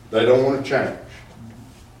 They don't want to change.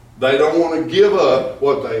 They don't want to give up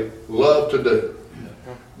what they love to do.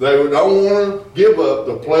 They don't want to give up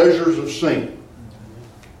the pleasures of sin.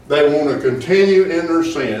 They want to continue in their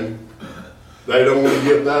sin. They don't want to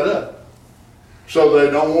give that up. So they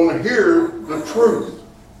don't want to hear the truth.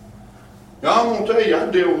 Now I'm going to tell you, I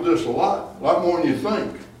deal with this a lot more than you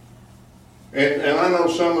think. And I know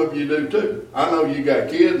some of you do too. I know you got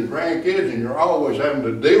kids and grandkids and you're always having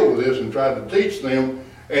to deal with this and try to teach them.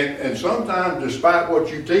 And sometimes, despite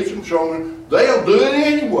what you teach them, showing them, they'll do it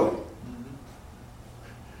anyway.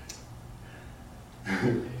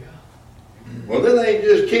 Well, then ain't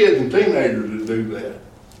just kids and teenagers that do that.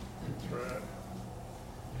 That's right.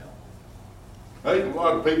 There's a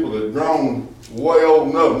lot of people that grown way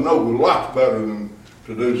old enough know lots better than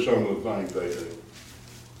to do some of the things they do.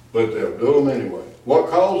 But they'll do them anyway. What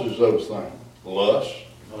causes those things? Lust.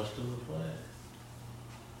 Lust of the flesh.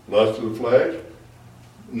 Lust of the flesh.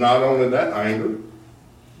 Not only that, anger.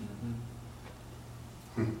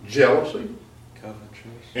 Jealousy.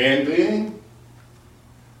 Envying.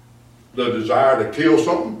 The desire to kill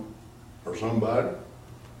something or somebody.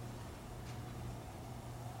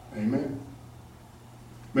 Amen.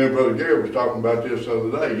 Me and Brother Gary was talking about this the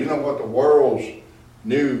other day. You know what the world's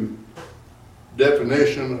new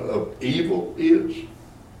definition of evil is?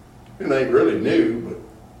 It ain't really new, but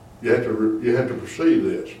you have to perceive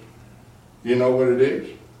this. You know what it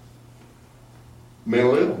is?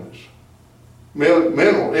 Mental illness.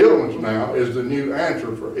 Mental illness now is the new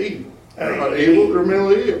answer for evil. They're not evil, they're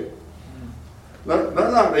mentally ill. They're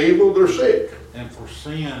not evil, they're sick. And for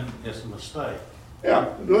sin, it's a mistake.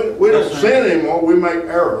 Yeah, we don't sin anymore, we make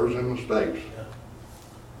errors and mistakes.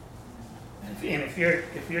 And if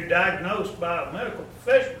you're diagnosed by a medical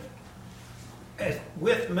professional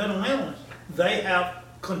with mental illness, they have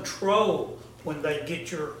control when they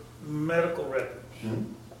get your medical records.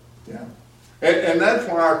 Mm-hmm. Yeah. And that's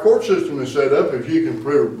why our court system is set up. If you can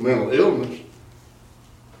prove mental illness,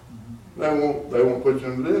 they won't put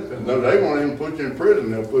you in death penalty. No, they won't even put you in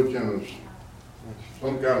prison. They'll put you in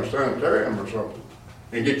some kind of sanitarium or something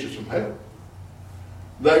and get you some help.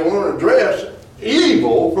 They want to address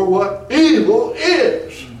evil for what evil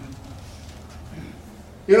is.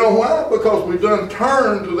 You know why? Because we've done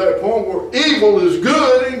turned to that point where evil is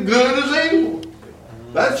good and good is evil.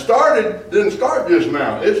 That didn't start just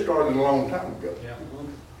now. It started a long time ago.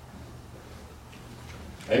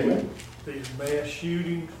 Amen. These mass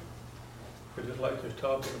shootings, because it's like they're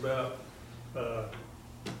talking about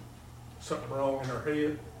something wrong in their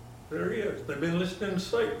head. There is. They've been listening to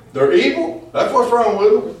Satan. They're evil. That's what's wrong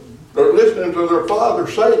with them. They're listening to their father,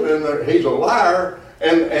 Satan, and he's a liar,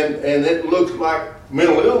 and it looks like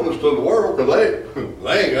mental illness to the world because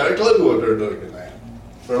they ain't got a clue what they're looking at.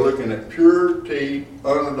 They're looking at pure T,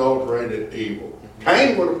 unadulterated evil.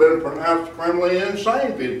 Cain would have been pronounced criminally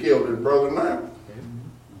insane if he had killed his brother now.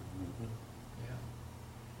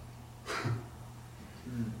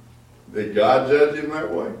 Did God judge him that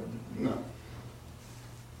way? No.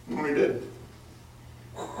 No, he didn't.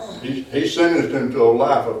 He sentenced him to a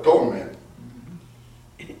life of torment.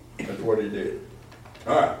 That's what he did.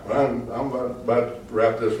 All right, well, I'm about to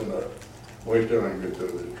wrap this one up. We still ain't get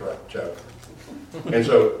through this chapter. And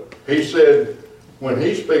so he said, when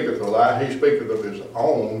he speaketh a lie, he speaketh of his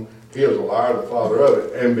own. He is a liar, the father of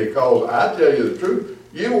it. And because I tell you the truth,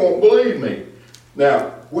 you won't believe me. Now,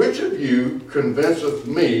 which of you convinceth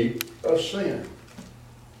me of sin?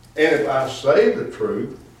 And if I say the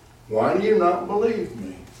truth, why do you not believe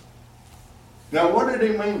me? Now, what did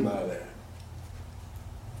he mean by that?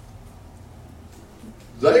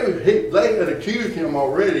 They had accused him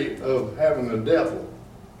already of having a devil.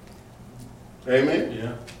 Amen?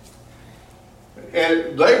 Yeah.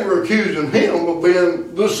 And they were accusing him of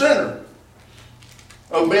being the sinner,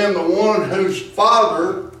 of being the one whose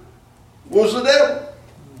father was the devil.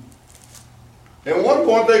 At one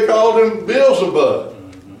point they called him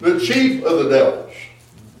Beelzebub, the chief of the devils.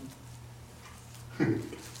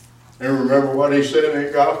 And remember what he said in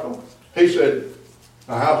the gospel? He said,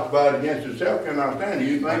 a house divided against itself cannot stand. Do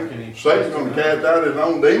you think Satan's going to cast out his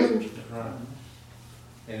own demons? That's right.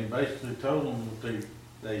 And he basically told them that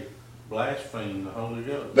they blasphemed the Holy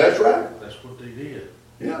Ghost. That's right. That's what they did.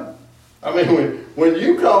 Yeah. I mean, when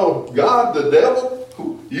you call God the devil,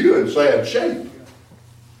 you're in sad shape.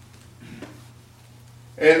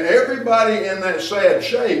 And everybody in that sad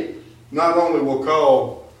shape not only will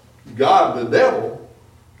call God the devil,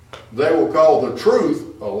 they will call the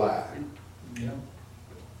truth a lie. Yeah.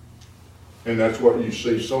 And that's what you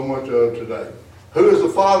see so much of today. Who is the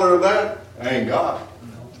father of that? Ain't God.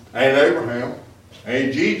 Ain't Abraham.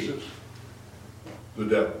 Ain't Jesus. The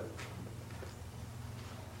devil.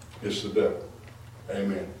 It's the devil.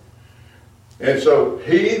 Amen. And so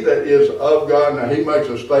he that is of God, now he makes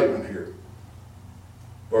a statement here.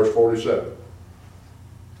 Verse 47.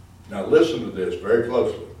 Now listen to this very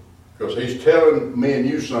closely. Because he's telling me and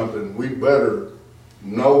you something we better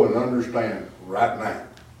know and understand right now.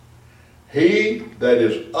 He that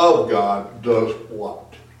is of God does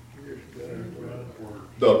what?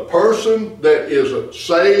 The person that is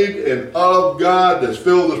saved and of God, that's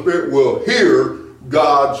filled with the Spirit, will hear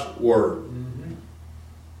God's word.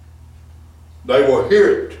 They will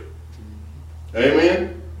hear it.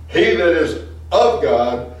 Amen? He that is of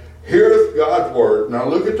God heareth God's word. Now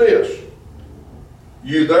look at this.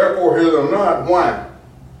 You therefore hear them not. Why?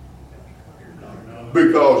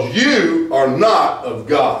 Because you are not of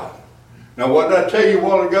God. Now what did I tell you a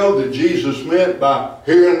while ago that Jesus meant by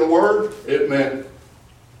hearing the word? It meant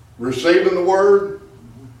receiving the word,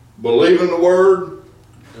 believing the word,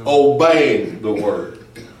 obeying the word.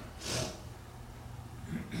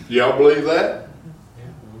 Do y'all believe that?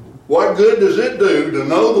 What good does it do to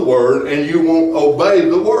know the word and you won't obey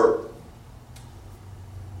the word?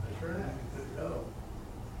 That's right. No.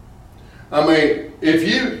 I mean, if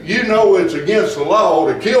you know it's against the law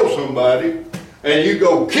to kill somebody and you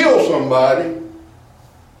go kill somebody,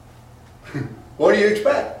 what do you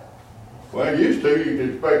expect? Well, used to, you could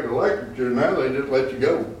expect a lecture. Now they just let you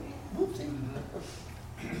go.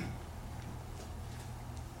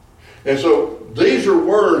 And so these are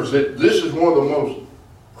words that this is one of the most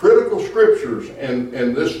critical scriptures in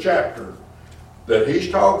this chapter that he's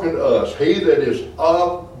talking to us. He that is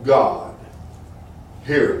of God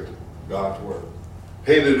heareth God's word.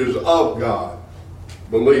 He that is of God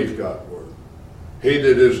believes God's word. He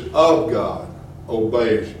that is of God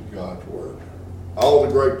obeys God's word. All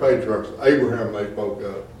the great patriarchs, Abraham they spoke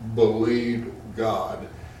of, believed God.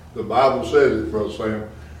 The Bible says it, Brother Sam.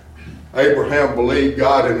 Abraham believed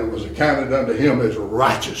God and it was accounted unto him as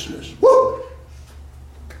righteousness. Woo!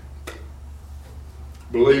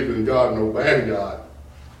 Believing in God and obeying God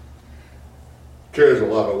carries a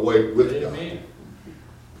lot of weight with God. Amen.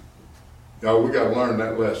 Y'all, we got to learn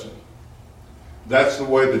that lesson. That's the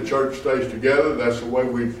way the church stays together. That's the way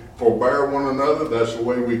we forbear one another. That's the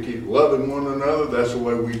way we keep loving one another. That's the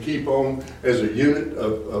way we keep on as a unit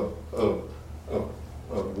of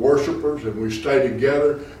worshipers, and we stay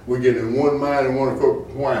together. We get in one mind and one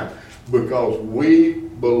accord. Why? Because we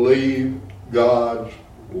believe God's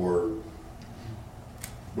word.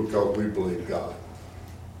 Because we believe God.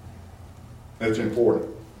 That's important.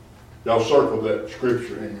 Y'all circle that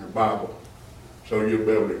scripture in your Bible so you'll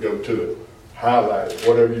be able to go to it. Highlight it,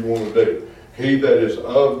 whatever you want to do. He that is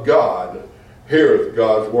of God heareth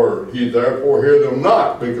God's word. Ye therefore hear them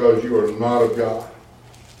not, because you are not of God.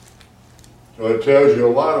 So it tells you a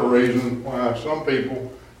lot of reasons why some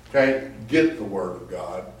people can't get the word of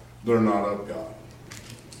God. They're not of God.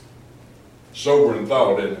 Sobering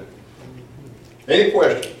thought, isn't it? Any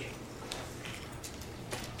questions?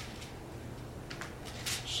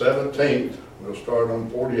 17th, we'll start on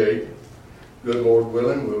 48. Good Lord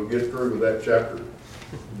willing, we'll get through with that chapter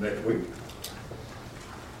next week.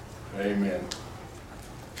 Amen.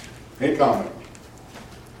 Any comments?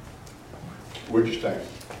 Would you stand?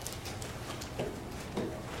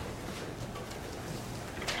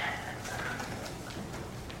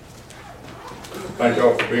 Thank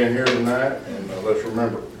y'all for being here tonight, and let's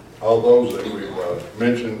remember all those that we've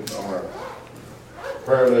mentioned on our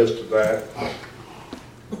prayer list tonight.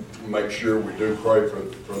 Make sure we do pray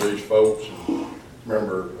for these folks. And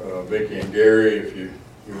remember Vicki and Gary, if you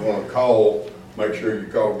want to call, make sure you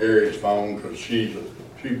call Gary's phone, because she's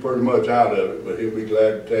pretty much out of it, but he'll be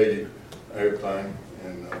glad to tell you everything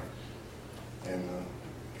and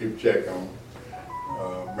keep check on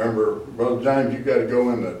them. Remember, Brother James, you got to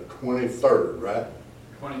go in the 23rd, right?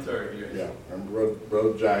 23rd, yes. Yeah, remember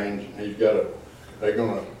Brother James, they're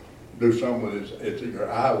gonna do something with it's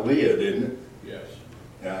your eyelid, isn't it? Yes.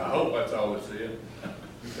 Yeah. I hope that's all it said.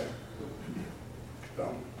 Okay.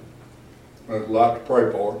 So, there's a lot to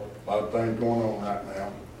pray for, a lot of things going on right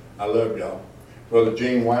now. I love y'all. Brother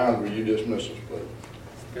Gene Wines, will you dismiss us, please?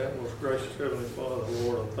 God, most gracious Heavenly Father,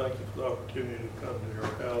 Lord, I thank you for the opportunity to come to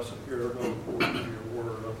your house and hear another portion of your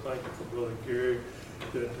word. I thank you for Brother Gary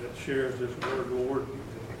that shares this word, Lord,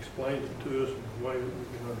 and explains it to us in a way that we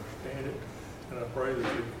can understand it. And I pray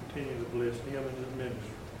that you continue to bless him and his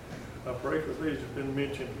ministry. I pray for these that have been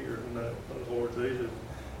mentioned here tonight, Lord, these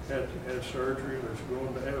that had surgery, that's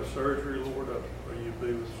going to have surgery, Lord, I pray you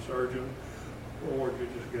be with the surgeon. Lord, you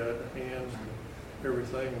just guide the hands and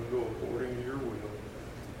everything will go according to your will.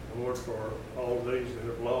 Lord, for all these that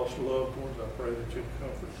have lost loved ones, I pray that you'd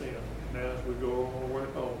comfort them. Now as we go on our way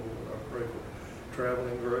home, Lord, I pray for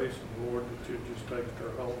traveling grace, and Lord, that you'd just take us to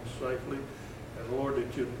our homes safely. And Lord,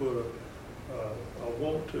 that you'd put a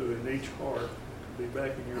want to in each heart to be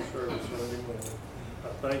back in your service Sunday morning. I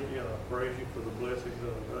thank you and I praise you for the blessings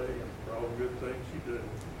of the day and for all the good things you do. In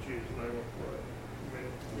Jesus' name I pray. Amen.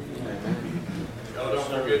 Y'all don't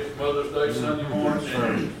forget Mother's Day Sunday morning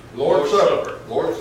and Lord's Supper. Lord's